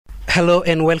Hello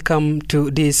and welcome to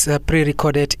this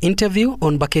pre-recorded interview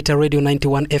on Bakhita Radio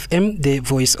 91 FM, the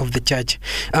voice of the church.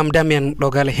 I'm Damian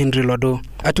Logale Henry Lodo.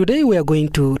 Today we are going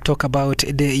to talk about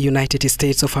the United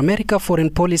States of America foreign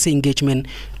policy engagement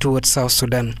towards South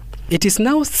Sudan. It is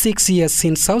now 6 years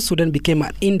since South Sudan became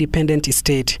an independent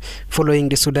state following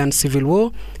the Sudan Civil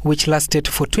War, which lasted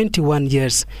for 21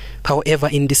 years. However,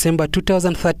 in December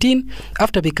 2013,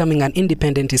 after becoming an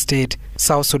independent state,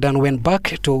 South Sudan went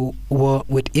back to war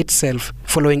with itself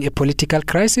following a political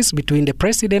crisis between the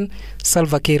president,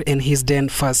 Salva Kiir, and his then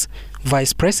first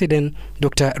Vice President,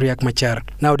 Dr. Riek Machar.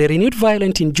 Now, the renewed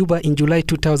violence in Juba in July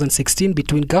 2016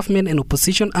 between government and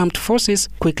opposition armed forces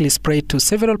quickly spread to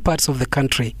several parts of the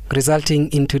country,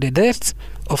 resulting into the deaths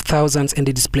of thousands and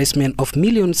the displacement of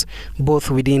millions,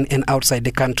 both within and outside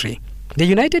the country. The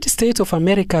United States of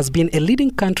America has been a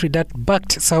leading country that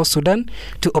backed South Sudan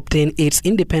to obtain its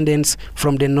independence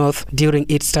from the North during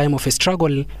its time of a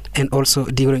struggle and also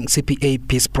during CPA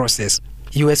peace process.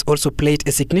 US also played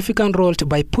a significant role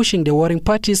by pushing the warring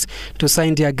parties to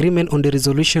sign the agreement on the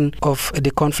resolution of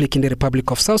the conflict in the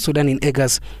Republic of South Sudan in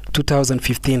August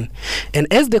 2015.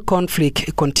 And as the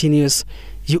conflict continues,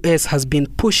 US has been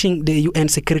pushing the UN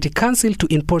Security Council to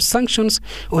impose sanctions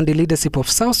on the leadership of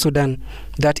South Sudan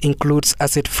that includes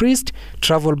asset freeze,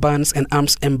 travel bans, and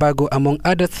arms embargo, among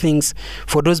other things,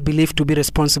 for those believed to be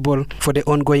responsible for the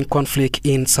ongoing conflict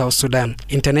in South Sudan.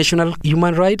 International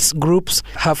human rights groups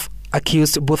have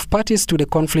accused both parties to the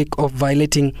conflict of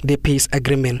violating the peace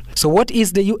agreement. So what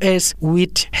is the US,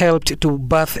 which helped to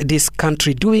birth this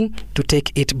country, doing to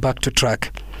take it back to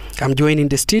track? I'm joined in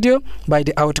the studio by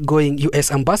the outgoing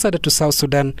US Ambassador to South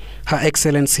Sudan, Her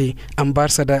Excellency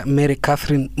Ambassador Mary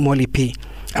Catherine Molly Phee.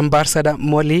 Ambassador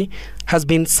Molly has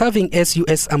been serving as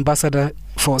US Ambassador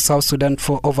for South Sudan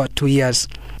for over 2 years.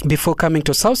 Before coming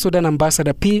to South Sudan,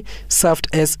 Ambassador Phee served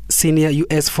as senior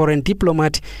U.S. foreign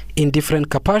diplomat in different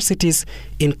capacities,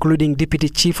 including Deputy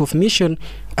Chief of Mission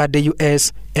at the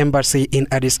U.S. Embassy in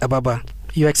Addis Ababa.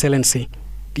 Your Excellency,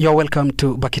 you're welcome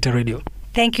to Bakhita Radio.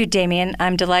 Thank you, Damien.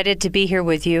 I'm delighted to be here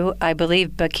with you. I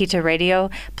believe Bakhita Radio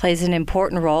plays an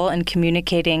important role in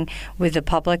communicating with the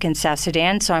public in South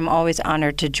Sudan, so I'm always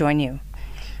honored to join you.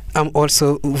 I'm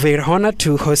also very honored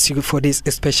to host you for this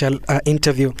special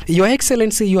interview. Your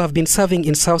Excellency, you have been serving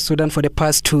in South Sudan for the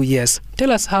past 2 years.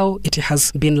 Tell us how it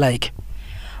has been like.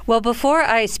 Well, before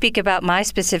I speak about my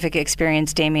specific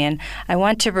experience, Damien, I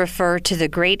want to refer to the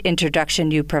great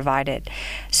introduction you provided.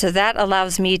 So that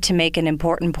allows me to make an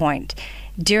important point.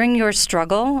 During your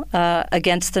struggle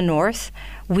against the North,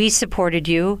 we supported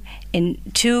you in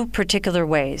two particular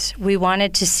ways. We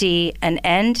wanted to see an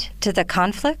end to the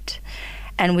conflict,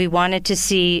 and we wanted to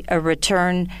see a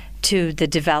return to the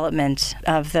development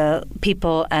of the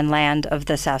people and land of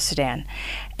the South Sudan.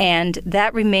 And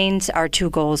that remains our two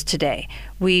goals today.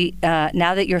 We,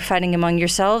 now that you're fighting among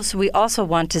yourselves, we also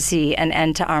want to see an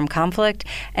end to armed conflict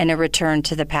and a return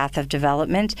to the path of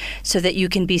development so that you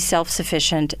can be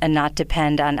self-sufficient and not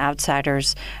depend on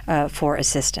outsiders for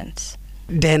assistance.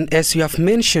 Then, as you have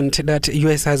mentioned, that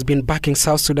U.S. has been backing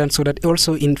South Sudan so that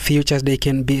also in future they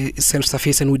can be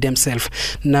self-sufficient with themselves.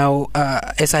 Now,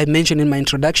 as I mentioned in my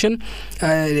introduction,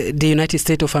 the United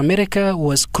States of America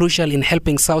was crucial in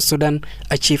helping South Sudan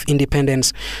achieve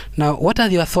independence. Now, what are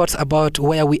your thoughts about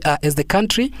where we are as the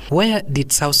country? Where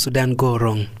did South Sudan go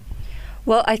wrong?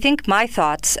 Well, I think my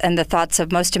thoughts and the thoughts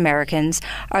of most Americans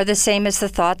are the same as the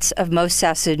thoughts of most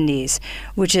South Sudanese,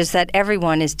 which is that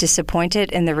everyone is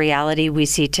disappointed in the reality we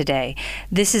see today.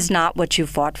 This is not what you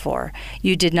fought for.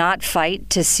 You did not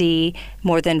fight to see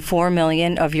more than 4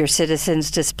 million of your citizens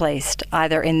displaced,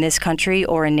 either in this country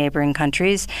or in neighboring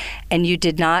countries, and you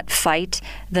did not fight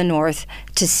the North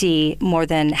to see more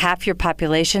than half your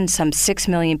population, some 6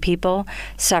 million people,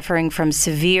 suffering from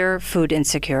severe food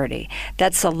insecurity.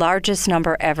 That's the largest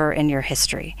number ever in your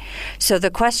history. So the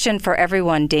question for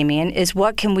everyone, Damien, is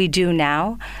what can we do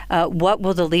now? What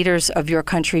will the leaders of your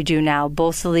country do now,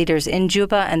 both the leaders in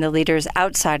Juba and the leaders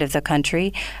outside of the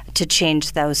country, to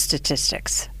change those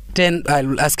statistics? Then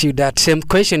I'll ask you that same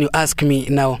question you ask me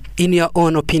now. In your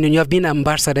own opinion, you have been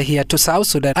ambassador here to South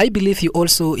Sudan. I believe you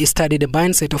also study the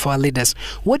mindset of our leaders.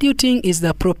 What do you think is the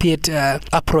appropriate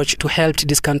approach to help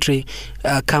this country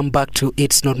come back to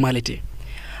its normality?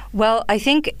 Well, I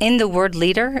think in the word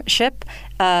leadership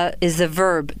is the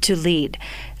verb to lead.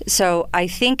 So I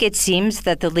think it seems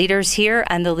that the leaders here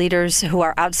and the leaders who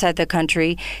are outside the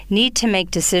country need to make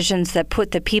decisions that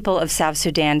put the people of South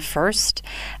Sudan first.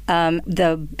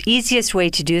 The easiest way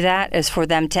to do that is for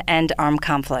them to end armed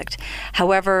conflict.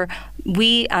 However,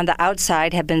 We on the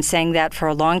outside have been saying that for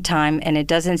a long time, and it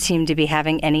doesn't seem to be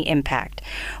having any impact.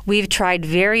 We've tried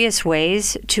various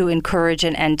ways to encourage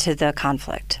an end to the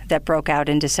conflict that broke out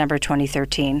in December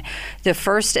 2013. The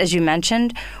first, as you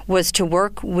mentioned, was to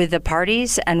work with the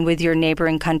parties and with your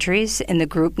neighboring countries in the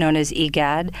group known as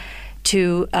IGAD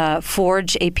to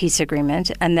forge a peace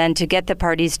agreement, and then to get the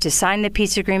parties to sign the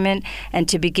peace agreement and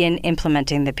to begin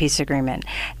implementing the peace agreement.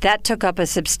 That took up a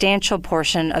substantial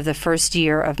portion of the first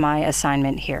year of my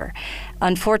assignment here.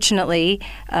 Unfortunately,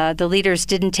 the leaders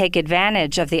didn't take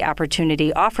advantage of the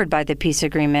opportunity offered by the peace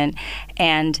agreement,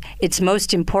 and its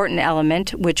most important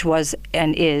element, which was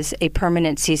and is a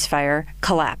permanent ceasefire,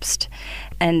 collapsed.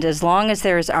 And as long as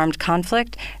there is armed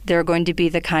conflict, there are going to be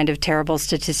the kind of terrible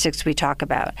statistics we talk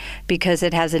about, because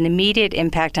it has an immediate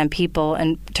impact on people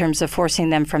in terms of forcing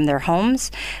them from their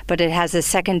homes, but it has a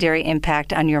secondary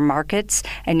impact on your markets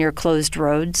and your closed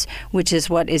roads, which is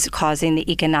what is causing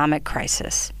the economic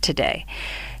crisis today.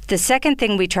 The second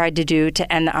thing we tried to do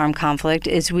to end the armed conflict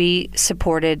is we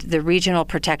supported the Regional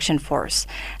Protection Force,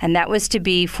 and that was to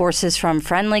be forces from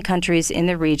friendly countries in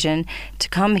the region to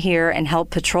come here and help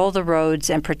patrol the roads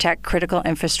and protect critical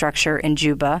infrastructure in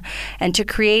Juba, and to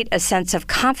create a sense of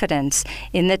confidence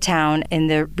in the town in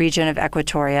the region of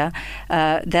Equatoria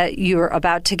that you're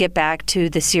about to get back to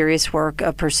the serious work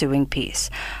of pursuing peace.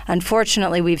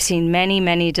 Unfortunately, we've seen many,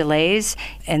 many delays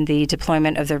in the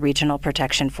deployment of the Regional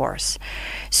Protection Force.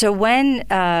 So when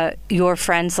your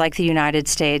friends like the United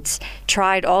States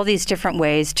tried all these different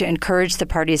ways to encourage the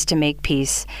parties to make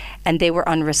peace, and they were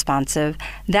unresponsive,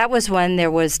 that was when there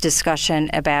was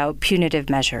discussion about punitive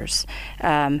measures.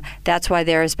 That's why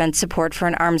there has been support for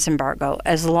an arms embargo.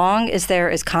 As long as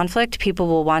there is conflict, people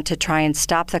will want to try and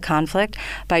stop the conflict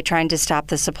by trying to stop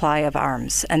the supply of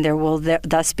arms, and there will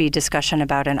thus be discussion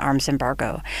about an arms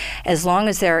embargo. As long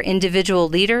as there are individual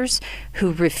leaders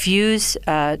who refuse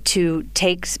to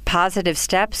take positive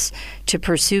steps to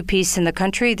pursue peace in the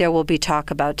country, there will be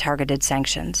talk about targeted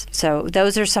sanctions. So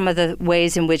those are some of the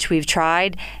ways in which we've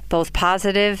tried, both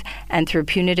positive and through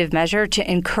punitive measure,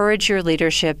 to encourage your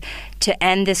leadership to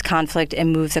end this conflict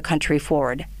and move the country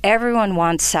forward. Everyone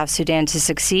wants South Sudan to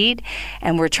succeed,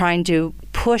 and we're trying to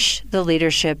push the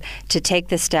leadership to take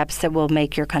the steps that will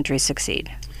make your country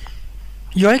succeed.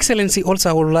 Your Excellency, also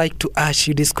I would like to ask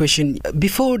you this question.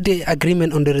 Before the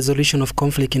agreement on the resolution of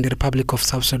conflict in the Republic of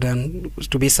South Sudan was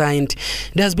to be signed,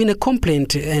 there has been a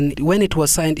complaint, and when it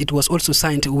was signed, it was also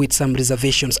signed with some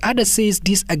reservations. Others says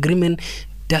this agreement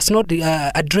does not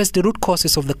address the root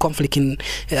causes of the conflict in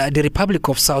the Republic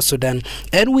of South Sudan.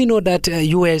 And we know that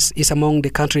US is among the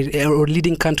country or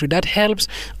leading country that helps.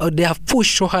 They have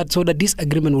pushed so hard so that this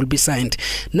agreement will be signed.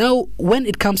 Now, when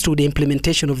it comes to the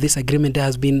implementation of this agreement, there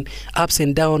has been ups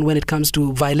and downs when it comes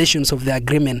to violations of the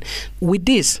agreement. With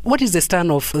this, what is the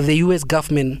stand of the US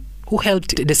government who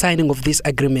helped the signing of this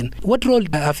agreement? What role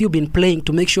have you been playing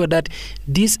to make sure that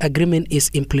this agreement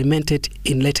is implemented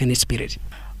in letter and spirit?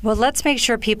 Well, let's make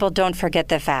sure people don't forget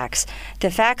the facts.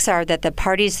 The facts are that the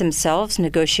parties themselves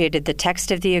negotiated the text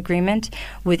of the agreement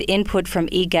with input from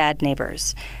IGAD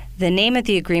neighbors. The name of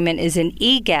the agreement is an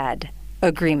IGAD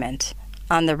agreement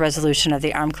on the resolution of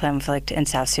the armed conflict in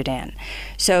South Sudan.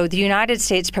 So the United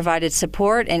States provided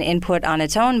support and input on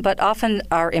its own, but often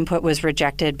our input was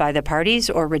rejected by the parties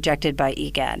or rejected by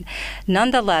IGAD.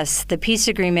 Nonetheless, the peace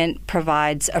agreement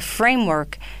provides a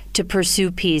framework to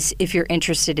pursue peace if you're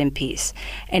interested in peace.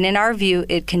 And in our view,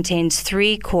 it contains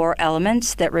three core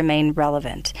elements that remain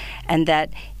relevant, and that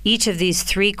each of these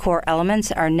three core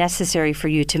elements are necessary for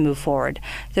you to move forward.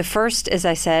 The first, as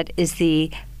I said, is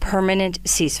the permanent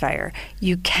ceasefire.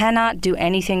 You cannot do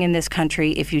anything in this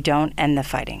country if you don't end the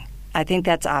fighting. I think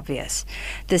that's obvious.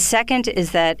 The second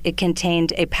is that it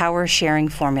contained a power-sharing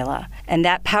formula, and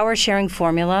that power-sharing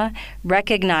formula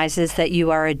recognizes that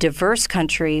you are a diverse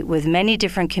country with many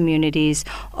different communities,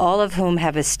 all of whom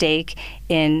have a stake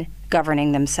in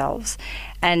governing themselves.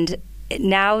 And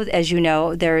now, as you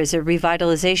know, there is a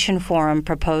revitalization forum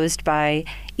proposed by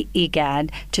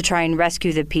IGAD to try and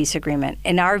rescue the peace agreement.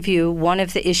 In our view, one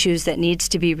of the issues that needs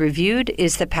to be reviewed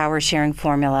is the power-sharing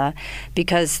formula,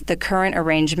 because the current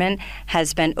arrangement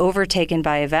has been overtaken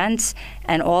by events,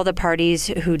 and all the parties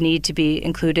who need to be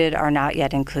included are not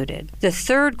yet included. The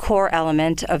third core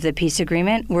element of the peace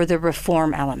agreement were the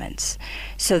reform elements.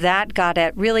 So that got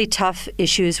at really tough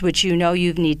issues which you know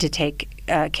you need to take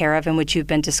care of and which you've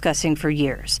been discussing for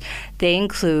years. They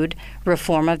include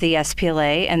reform of the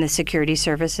SPLA and the security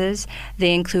service services.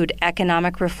 They include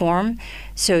economic reform,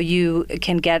 so you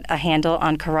can get a handle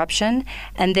on corruption.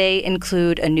 And they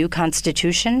include a new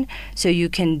constitution, so you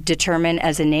can determine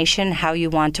as a nation how you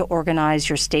want to organize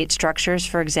your state structures,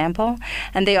 for example.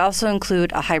 And they also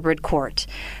include a hybrid court,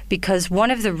 because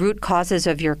one of the root causes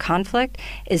of your conflict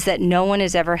is that no one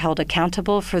is ever held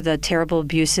accountable for the terrible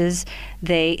abuses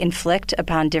they inflict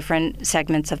upon different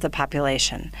segments of the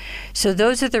population. So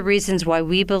those are the reasons why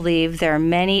we believe there are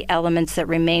many elements that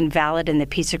remain valid in the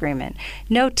peace agreement.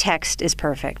 No text is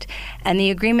perfect, and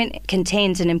the agreement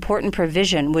contains an important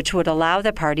provision which would allow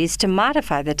the parties to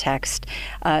modify the text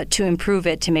to improve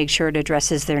it to make sure it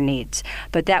addresses their needs.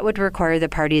 But that would require the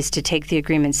parties to take the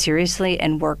agreement seriously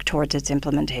and work towards its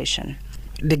implementation.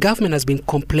 The government has been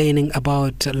complaining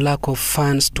about lack of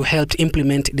funds to help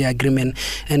implement the agreement.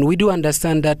 And we do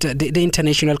understand that the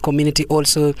international community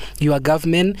also, your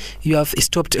government, you have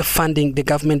stopped funding the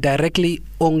government directly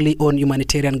only on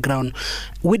humanitarian ground.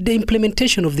 With the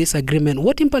implementation of this agreement,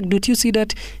 what impact do you see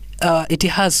that it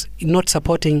has not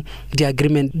supporting the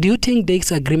agreement? Do you think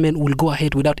this agreement will go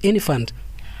ahead without any fund?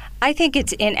 I think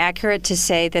it's inaccurate to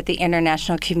say that the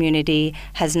international community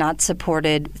has not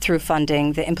supported through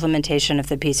funding the implementation of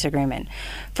the peace agreement.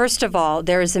 First of all,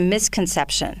 there is a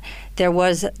misconception. There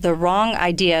was the wrong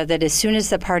idea that as soon as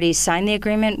the parties sign the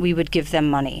agreement, we would give them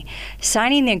money.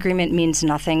 Signing the agreement means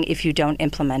nothing if you don't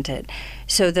implement it.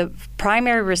 So the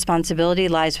primary responsibility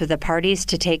lies with the parties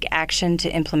to take action to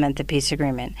implement the peace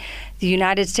agreement. The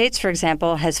United States, for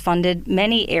example, has funded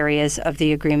many areas of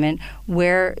the agreement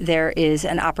where there is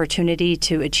an opportunity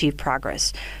to achieve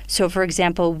progress. So, for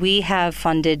example, we have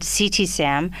funded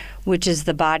CTSAM, which is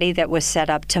the body that was set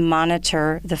up to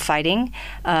monitor the fighting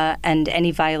and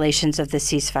any violations of the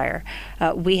ceasefire.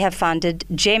 We have funded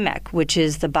JMEC, which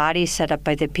is the body set up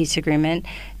by the peace agreement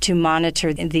to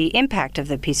monitor the impact of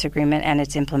the peace agreement and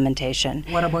its implementation.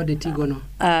 What about the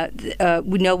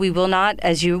TIGONO? No, we will not.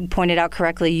 As you pointed out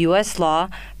correctly, U.S. law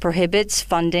prohibits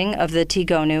funding of the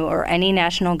TIGONO or any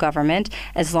national government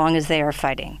as long as they are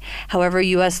fighting. However,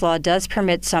 U.S. law does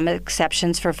permit some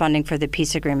exceptions for funding for the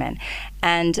peace agreement.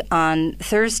 And on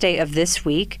Thursday of this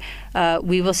week,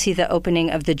 we will see the opening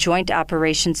of the Joint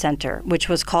Operations Center, which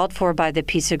was called for by the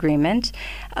peace agreement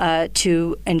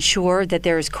to ensure that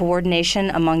there is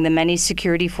coordination among the many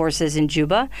security forces in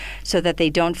Juba so that they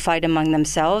don't fight among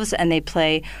themselves and they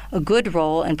play a good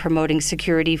role in promoting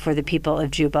security for the people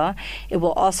of Juba. It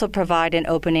will also provide an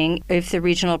opening if the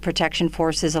Regional Protection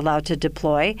Force is allowed to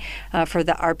deploy for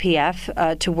the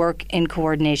RPF to work in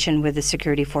coordination with the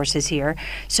security forces here.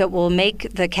 So it will make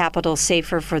the capital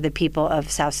safer for the people of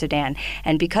South Sudan.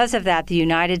 And because of that, the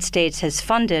United States has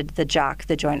funded the JOC,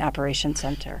 the Joint Operations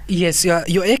Center. Yes,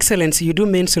 Your Excellency, you do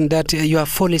mention that your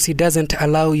policy doesn't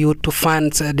allow you to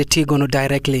fund the TIGONO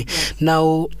directly. Yes.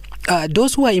 Now,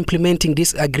 those who are implementing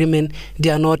this agreement, they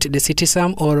are not the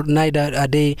citizen or neither are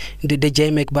they the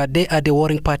JMEC, but they are the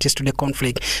warring parties to the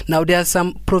conflict. Now, there are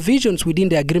some provisions within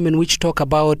the agreement which talk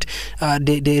about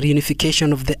the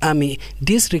reunification of the army.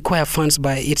 This requires funds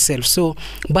by itself. So,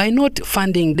 by not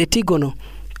funding the TIGONO,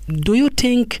 do you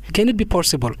think, can it be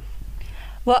possible?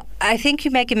 Well, I think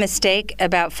you make a mistake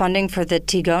about funding for the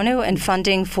TIGONO and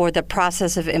funding for the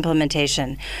process of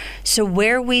implementation. So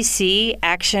where we see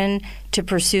action to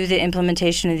pursue the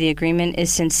implementation of the agreement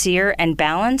is sincere and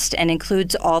balanced and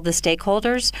includes all the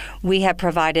stakeholders, we have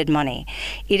provided money.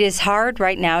 It is hard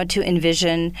right now to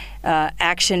envision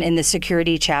action in the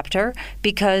security chapter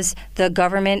because the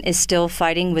government is still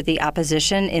fighting with the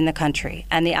opposition in the country,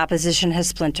 and the opposition has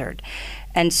splintered.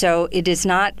 And so it is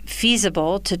not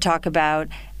feasible to talk about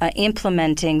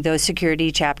implementing those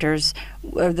security chapters,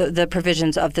 or the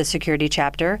provisions of the security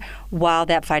chapter, while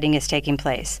that fighting is taking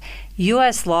place.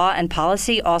 U.S. law and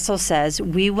policy also says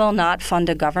we will not fund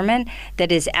a government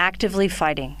that is actively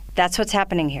fighting. That's what's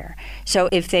happening here. So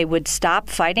if they would stop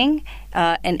fighting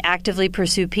and actively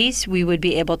pursue peace, we would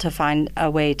be able to find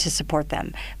a way to support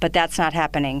them. But that's not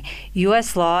happening.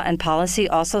 U.S. law and policy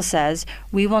also says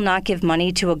we will not give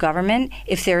money to a government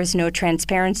if there is no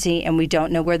transparency and we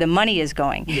don't know where the money is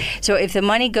going. Yeah. So if the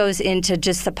money goes into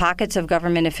just the pockets of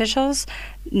government officials,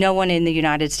 no one in the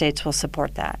United States will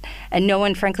support that. And no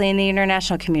one, frankly, in the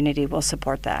international community will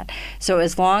support that. So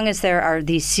as long as there are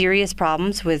these serious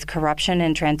problems with corruption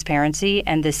and transparency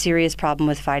and the serious problem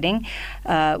with fighting,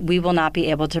 we will not be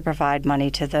able to provide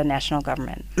money to the national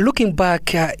government. Looking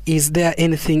back, is there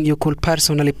anything you could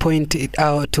personally point it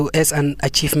out to as an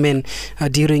achievement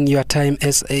during your time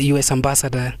as a US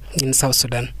ambassador in South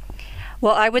Sudan?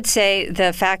 Well, I would say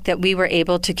the fact that we were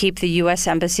able to keep the U.S.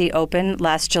 Embassy open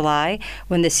last July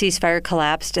when the ceasefire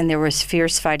collapsed and there was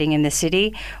fierce fighting in the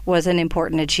city was an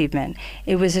important achievement.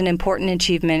 It was an important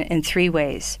achievement in 3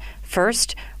 ways.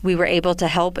 First, we were able to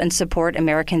help and support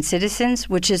American citizens,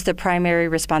 which is the primary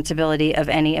responsibility of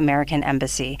any American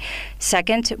embassy.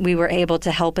 Second, we were able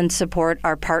to help and support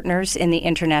our partners in the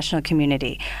international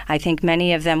community. I think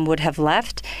many of them would have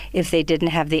left if they didn't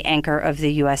have the anchor of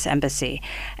the U.S. Embassy.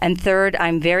 And third,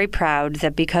 I'm very proud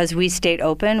that because we stayed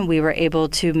open, we were able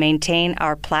to maintain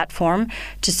our platform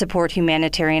to support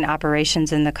humanitarian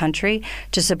operations in the country,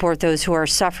 to support those who are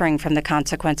suffering from the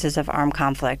consequences of armed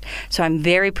conflict. So I'm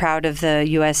very proud of the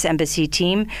U.S. Embassy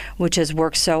team, which has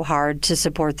worked so hard to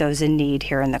support those in need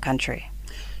here in the country.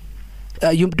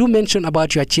 You do mention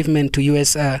about your achievement to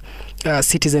U.S.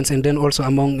 Citizens and then also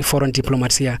among foreign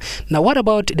diplomats here. Now, what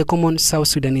about the common South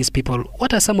Sudanese people?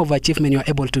 What are some of the achievements you're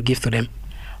able to give to them?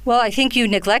 Well, I think you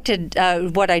neglected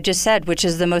what I just said, which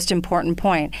is the most important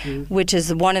point, which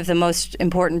is one of the most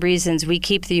important reasons we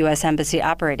keep the U.S. Embassy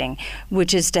operating,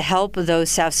 which is to help those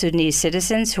South Sudanese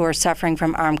citizens who are suffering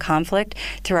from armed conflict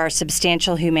through our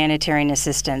substantial humanitarian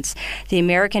assistance. The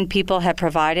American people have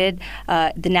provided,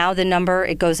 now the number,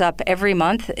 it goes up every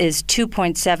month, is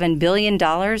 $2.7 billion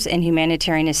in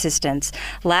humanitarian assistance.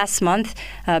 Last month,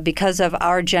 because of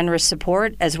our generous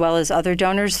support, as well as other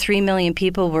donors, 3 million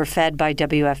people were fed by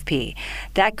WFP.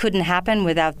 That couldn't happen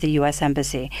without the U.S.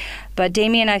 Embassy. But,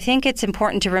 Damien, I think it's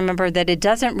important to remember that it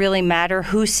doesn't really matter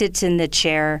who sits in the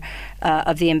chair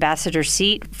of the ambassador's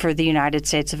seat for the United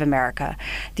States of America.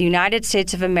 The United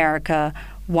States of America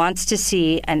wants to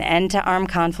see an end to armed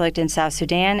conflict in South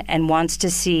Sudan and wants to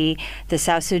see the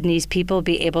South Sudanese people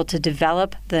be able to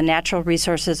develop the natural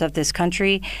resources of this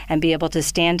country and be able to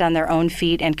stand on their own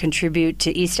feet and contribute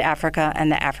to East Africa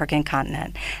and the African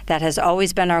continent. That has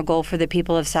always been our goal for the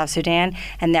people of South Sudan,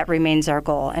 and that remains our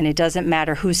goal. And it doesn't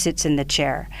matter who sits in the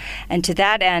chair. And to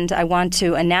that end, I want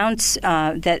to announce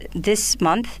that this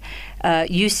month,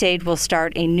 USAID will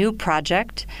start a new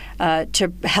project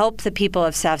to help the people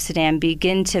of South Sudan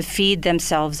begin to feed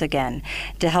themselves again,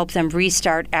 to help them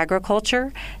restart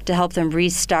agriculture, to help them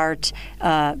restart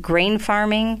grain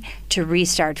farming, to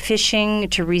restart fishing,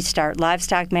 to restart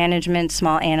livestock management,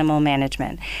 small animal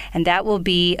management. And that will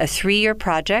be a 3-year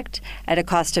project at a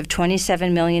cost of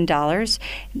 $27 million,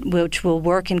 which will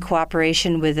work in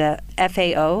cooperation with the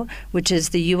FAO, which is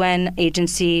the UN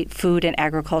Agency Food and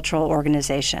Agricultural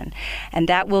Organization. And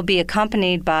that will be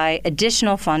accompanied by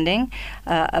additional funding,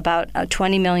 about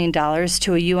 $20 million,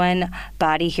 to a UN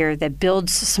body here that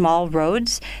builds small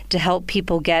roads to help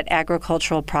people get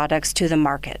agricultural products to the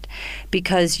market.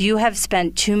 Because you have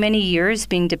spent too many years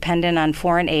being dependent on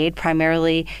foreign aid,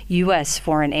 primarily U.S.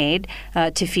 foreign aid,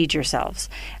 to feed yourselves.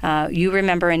 You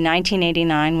remember in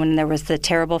 1989 when there was the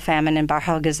terrible famine in Bahr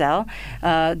el-Ghazal,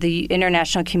 the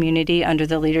international community under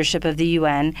the leadership of the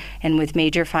UN and with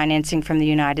major financing from the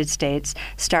United States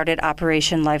started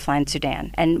Operation Lifeline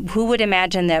Sudan. And who would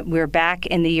imagine that we're back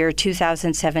in the year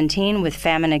 2017 with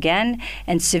famine again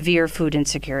and severe food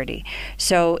insecurity.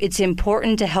 So it's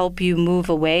important to help you move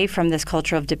away from this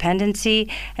culture of dependency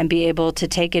and be able to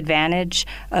take advantage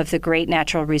of the great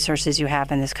natural resources you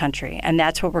have in this country. And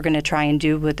that's what we're going to try and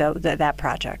do with that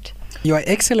project. Your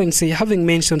Excellency, having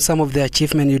mentioned some of the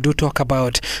achievements you do talk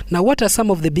about, now what are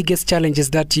some of the biggest challenges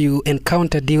that you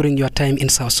encountered during your time in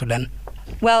South Sudan?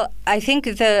 Well, I think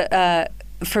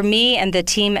for me and the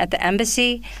team at the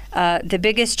embassy, the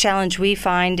biggest challenge we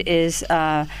find is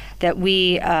that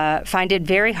we find it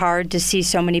very hard to see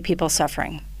so many people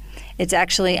suffering. It's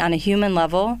actually on a human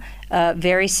level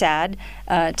very sad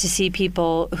to see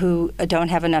people who don't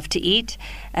have enough to eat,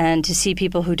 and to see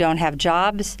people who don't have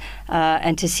jobs,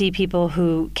 and to see people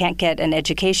who can't get an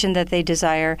education that they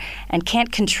desire and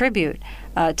can't contribute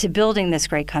to building this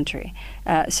great country.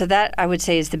 So that, I would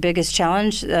say, is the biggest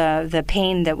challenge, the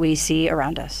pain that we see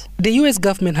around us. The U.S.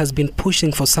 government has been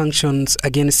pushing for sanctions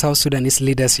against South Sudanese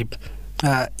leadership.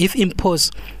 If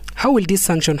imposed, how will this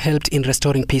sanction help in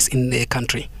restoring peace in the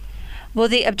country? Well,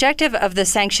 the objective of the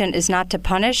sanction is not to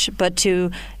punish, but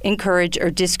to encourage or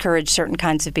discourage certain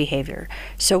kinds of behavior.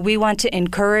 So we want to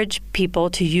encourage people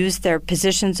to use their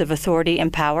positions of authority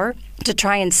and power to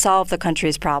try and solve the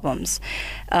country's problems.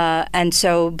 And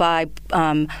so by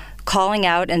calling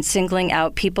out and singling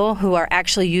out people who are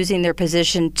actually using their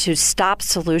position to stop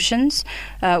solutions,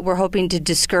 we're hoping to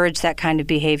discourage that kind of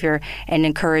behavior and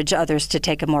encourage others to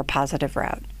take a more positive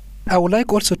route. I would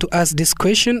like also to ask this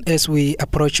question as we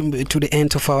approach to the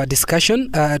end of our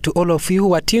discussion. To all of you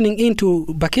who are tuning in to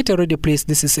Bakhita Radio, please,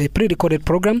 this is a pre-recorded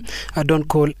program. Don't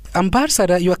call.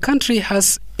 Ambassador, your country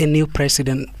has a new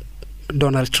president.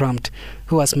 Donald Trump,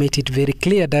 who has made it very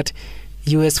clear that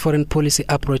U.S. foreign policy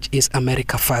approach is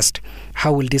America first.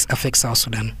 How will this affect South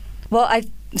Sudan? Well,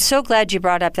 I'm so glad you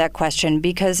brought up that question,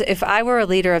 because if I were a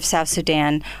leader of South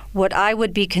Sudan, what I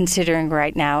would be considering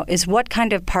right now is what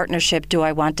kind of partnership do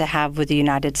I want to have with the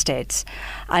United States?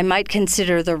 I might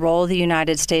consider the role the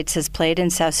United States has played in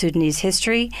South Sudanese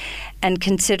history and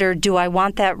consider, do I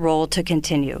want that role to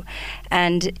continue?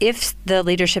 And if the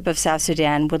leadership of South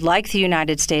Sudan would like the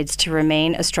United States to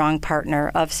remain a strong partner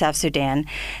of South Sudan,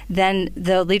 then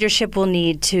the leadership will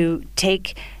need to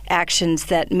take actions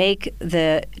that make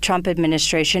the Trump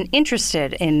administration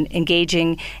interested in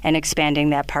engaging and expanding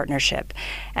that partnership.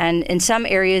 And in some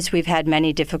areas, we've had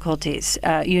many difficulties.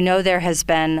 There has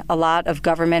been a lot of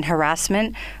government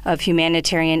harassment of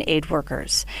humanitarian aid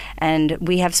workers, and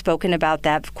we have spoken about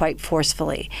that quite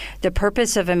forcefully. The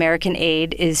purpose of American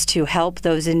aid is to help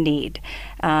those in need.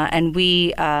 And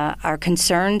we are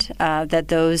concerned that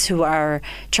those who are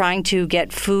trying to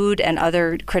get food and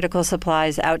other critical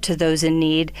supplies out to those in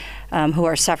need who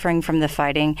are suffering from the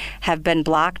fighting have been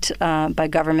blocked by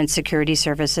government security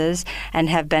services and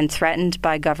have been threatened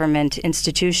by government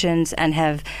institutions and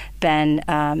have been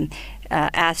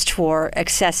asked for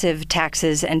excessive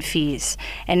taxes and fees.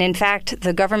 And in fact,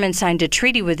 the government signed a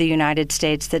treaty with the United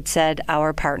States that said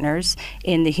our partners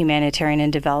in the humanitarian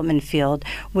and development field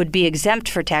would be exempt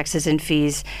for taxes and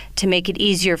fees to make it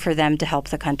easier for them to help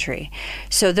the country.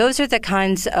 So those are the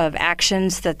kinds of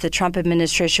actions that the Trump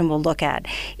administration will look at.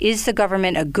 Is the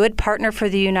government a good partner for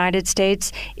the United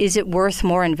States? Is it worth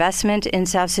more investment in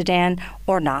South Sudan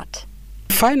or not?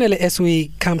 Finally, as we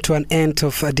come to an end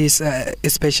of this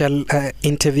special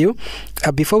interview,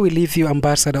 before we leave you,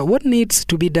 Ambassador, what needs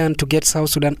to be done to get South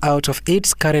Sudan out of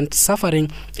its current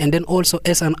suffering? And then also,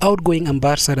 as an outgoing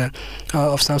ambassador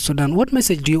of South Sudan, what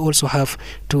message do you also have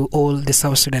to all the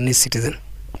South Sudanese citizens?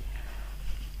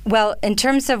 Well, in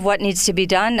terms of what needs to be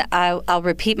done, I'll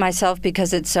repeat myself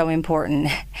because it's so important.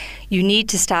 You need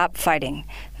to stop fighting.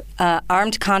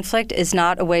 Armed conflict is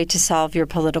not a way to solve your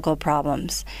political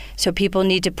problems. So people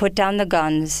need to put down the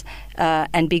guns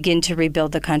and begin to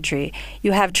rebuild the country.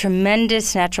 You have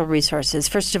tremendous natural resources.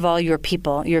 First of all, your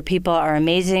people. Your people are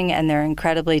amazing and they're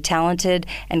incredibly talented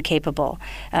and capable.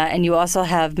 And you also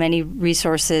have many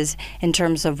resources in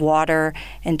terms of water,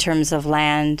 in terms of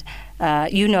land.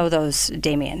 You know those,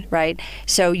 Damien, right?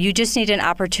 So you just need an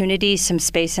opportunity, some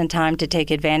space and time to take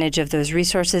advantage of those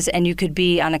resources, and you could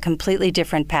be on a completely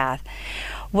different path.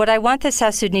 What I want the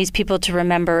South Sudanese people to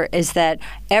remember is that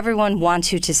everyone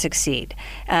wants you to succeed.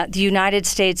 The United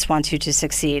States wants you to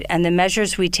succeed, and the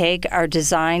measures we take are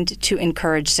designed to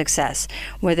encourage success,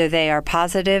 whether they are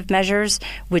positive measures,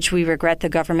 which we regret the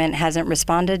government hasn't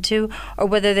responded to, or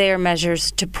whether they are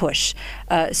measures to push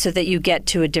so that you get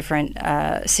to a different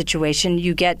situation,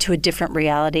 you get to a different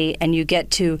reality, and you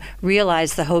get to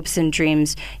realize the hopes and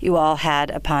dreams you all had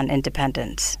upon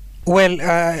independence. Well,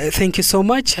 thank you so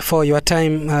much for your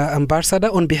time,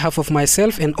 Ambassador. On behalf of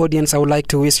myself and audience, I would like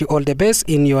to wish you all the best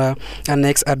in your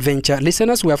next adventure.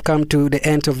 Listeners, we have come to the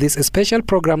end of this special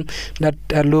program that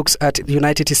looks at the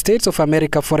United States of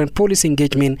America foreign policy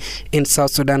engagement in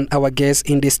South Sudan. Our guest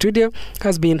in the studio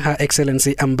has been Her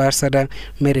Excellency Ambassador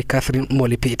Mary Catherine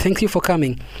Molly Phee. Thank you for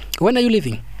coming. When are you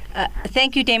leaving?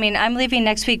 Thank you, Damien. I'm leaving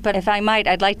next week, but if I might,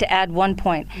 I'd like to add one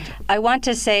point. I want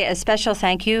to say a special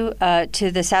thank you to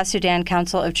the South Sudan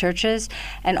Council of Churches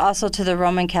and also to the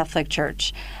Roman Catholic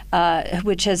Church,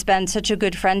 which has been such a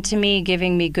good friend to me,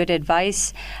 giving me good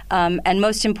advice, and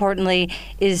most importantly,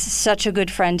 is such a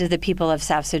good friend to the people of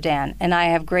South Sudan. And I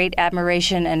have great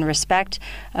admiration and respect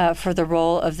for the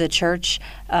role of the Church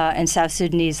in South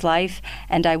Sudanese life,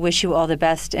 and I wish you all the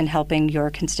best in helping your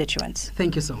constituents.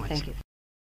 Thank you so much. Thank you.